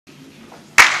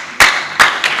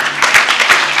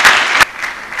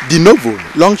The novel,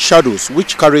 Long Shadows,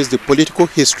 which carries the political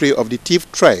history of the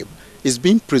TIV tribe, is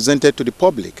being presented to the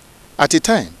public at a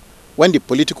time when the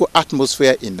political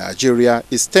atmosphere in Nigeria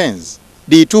is tense.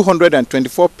 The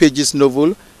 224 pages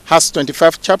novel has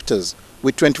 25 chapters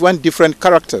with 21 different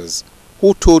characters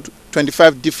who told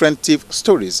 25 different TIV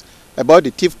stories about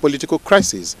the TIV political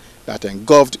crisis that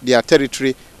engulfed their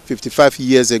territory 55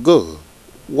 years ago.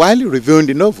 While reviewing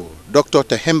the novel, Dr.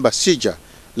 Tehemba Sija,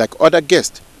 like other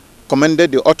guests,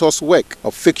 commended the author's work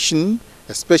of fiction,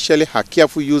 especially her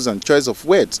careful use and choice of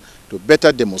words to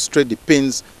better demonstrate the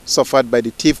pains suffered by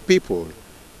the TIV people.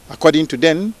 According to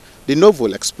them, the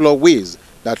novel explores ways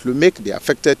that will make the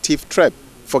affected TIV tribe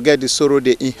forget the sorrow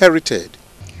they inherited.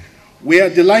 We are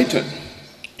delighted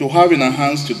to have in our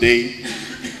hands today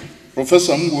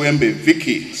Professor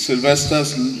Vicky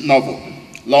Sylvester's novel,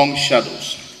 Long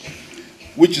Shadows,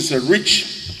 which is a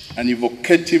rich and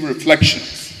evocative reflection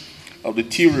of the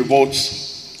TIV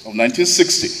revolts of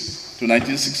 1960 to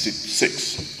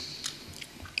 1966,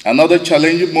 another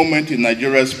challenging moment in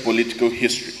Nigeria's political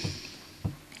history,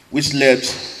 which led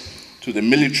to the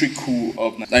military coup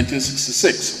of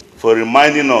 1966. For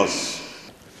reminding us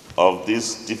of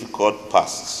this difficult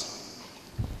past,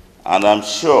 and I'm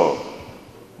sure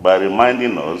by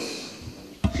reminding us,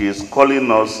 she is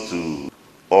calling us to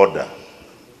order.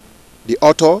 The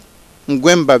author,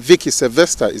 Ngwemba Vicky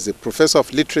Sylvester, is a professor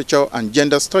of literature and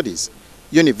gender studies,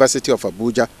 University of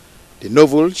Abuja. The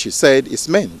novel, she said, is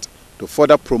meant to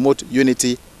further promote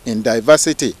unity in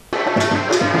diversity. In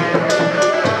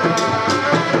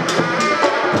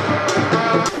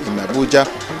Abuja,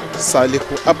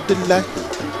 Salihu Abdullahi,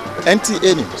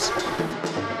 NTA News.